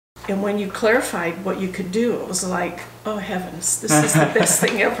And when you clarified what you could do, it was like, oh heavens, this is the best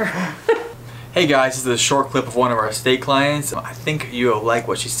thing ever. Hey guys, this is a short clip of one of our estate clients. I think you'll like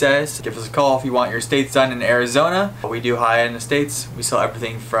what she says. Give us a call if you want your estates done in Arizona. We do high-end estates. We sell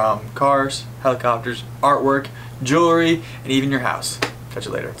everything from cars, helicopters, artwork, jewelry, and even your house. Catch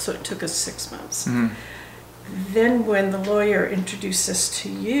you later. So it took us 6 months. Then when the lawyer introduced us to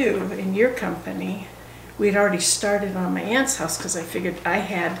you in your company, we'd already started on my aunt's house because I figured I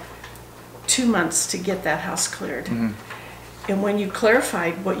had 2 months to get that house cleared. And when you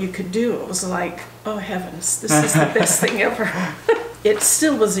clarified what you could do, it was like, oh heavens, this is the best thing ever. It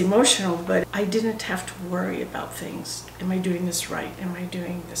still was emotional, but I didn't have to worry about things. Am I doing this right? Am I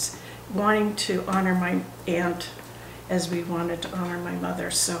doing this? Wanting to honor my aunt as we wanted to honor my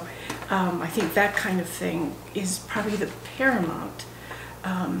mother. So I think that kind of thing is probably the paramount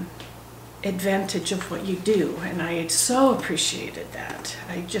advantage of what you do. And I so appreciated that.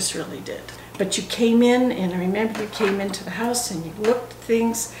 I just really did. But you came in, and I remember you came into the house and you looked at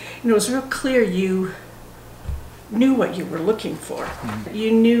things, and it was real clear you knew what you were looking for.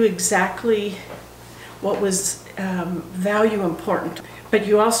 You knew exactly what was value important, but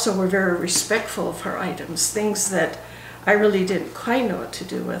you also were very respectful of her items, things that I really didn't quite know what to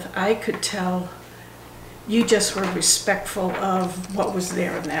do with. I could tell you just were respectful of what was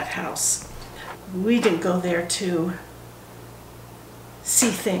there in that house. We didn't go there to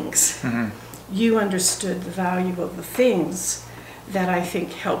see things. You understood the value of the things that I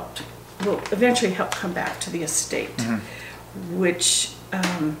think will eventually help come back to the estate, which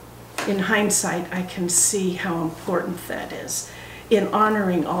in hindsight I can see how important that is in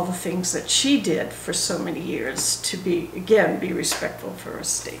honoring all the things that she did for so many years to be respectful of her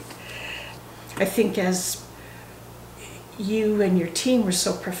estate. I think as you and your team were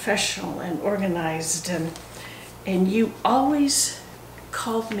so professional and organized, and you always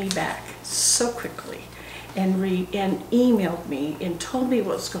called me back so quickly and emailed me and told me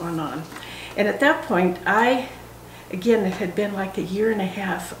what was going on. And at that point, it had been like a year and a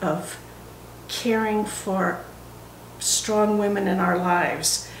half of caring for strong women in our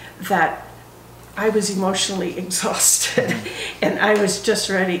lives that I was emotionally exhausted and I was just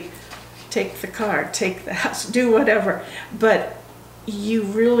ready, take the car, take the house, do whatever. But you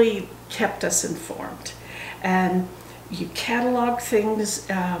really kept us informed. And you cataloged things,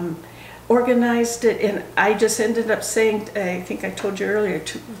 organized it, and I just ended up saying, I think I told you earlier,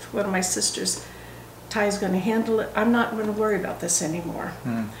 to one of my sisters, Ty's going to handle it. I'm not going to worry about this anymore.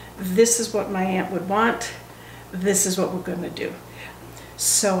 This is what my aunt would want. This is what we're going to do.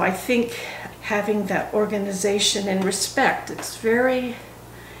 So I think having that organization and respect, it's very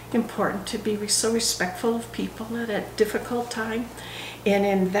important to be so respectful of people at a difficult time. And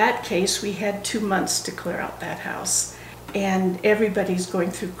in that case, we had 2 months to clear out that house. And everybody's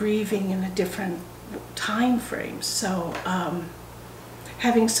going through grieving in a different time frame. So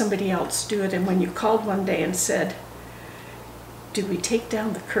having somebody else do it, and when you called one day and said, "Do we take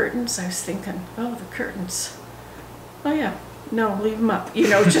down the curtains?" I was thinking, oh, the curtains. Oh yeah, no, leave them up. You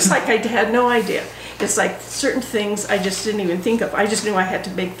know, just like I had no idea. It's like certain things I just didn't even think of. I just knew I had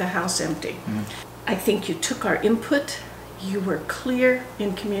to make the house empty. I think you took our input. You were clear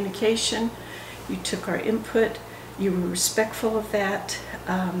in communication. You took our input. You were respectful of that.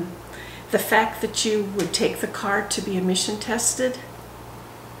 The fact that you would take the car to be emission tested,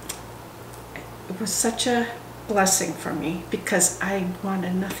 it was such a blessing for me because I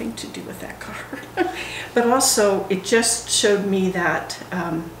wanted nothing to do with that car. But also, it just showed me that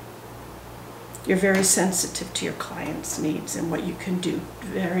you're very sensitive to your clients' needs and what you can do.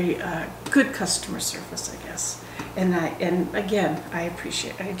 Very good customer service, I guess. And again, I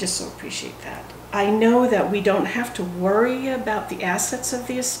just so appreciate that. I know that we don't have to worry about the assets of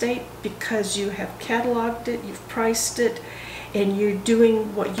the estate because you have cataloged it, you've priced it, and you're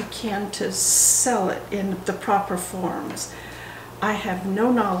doing what you can to sell it in the proper forms. I have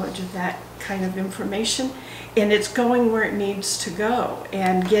no knowledge of that kind of information, and it's going where it needs to go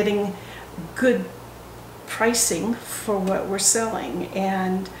and getting good pricing for what we're selling.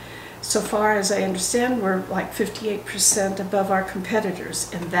 And so far as I understand, we're like 58% above our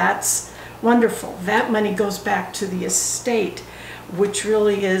competitors, and that's wonderful. That money goes back to the estate, which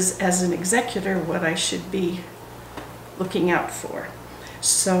really is, as an executor, what I should be looking out for.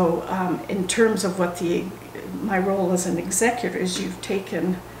 So in terms of what my role as an executor is, you've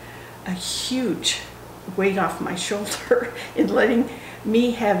taken a huge weight off my shoulder in letting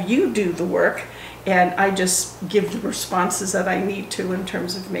me have you do the work, and I just give the responses that I need to in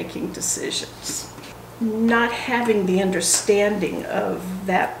terms of making decisions. Not having the understanding of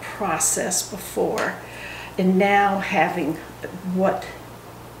that process before, and now having what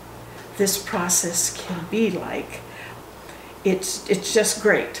this process can be like. It's just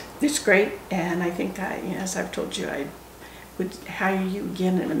great. It's great, and I think as I've told you, I would hire you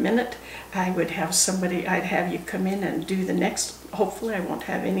again in a minute. I'd have you come in and do the next. Hopefully I won't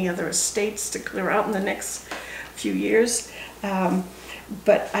have any other estates to clear out in the next few years.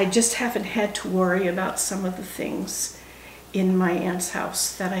 But I just haven't had to worry about some of the things in my aunt's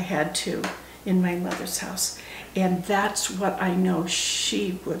house that I had to in my mother's house. And that's what I know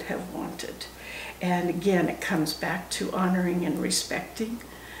she would have wanted. And again, it comes back to honoring and respecting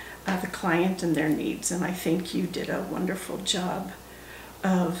the client and their needs. And I think you did a wonderful job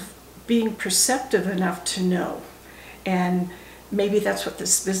of being perceptive enough to know. And maybe that's what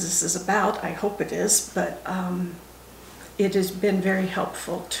this business is about. I hope it is, but it has been very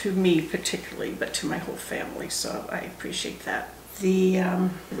helpful to me particularly, but to my whole family, so I appreciate that. The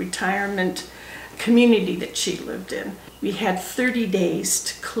retirement community that she lived in, we had 30 days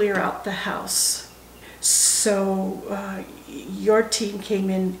to clear out the house. So your team came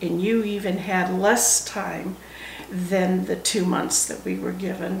in and you even had less time than the 2 months that we were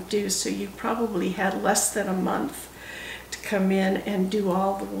given due, so you probably had less than a month to come in and do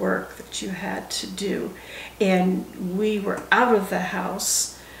all the work that you had to do. And we were out of the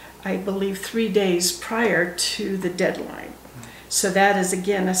house, I believe, 3 days prior to the deadline. So that is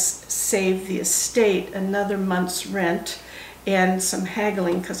again saved the estate another month's rent and some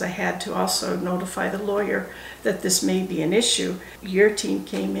haggling, because I had to also notify the lawyer that this may be an issue. Your team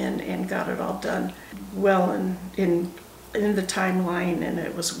came in and got it all done well in the timeline, and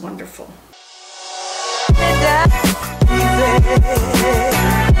it was wonderful.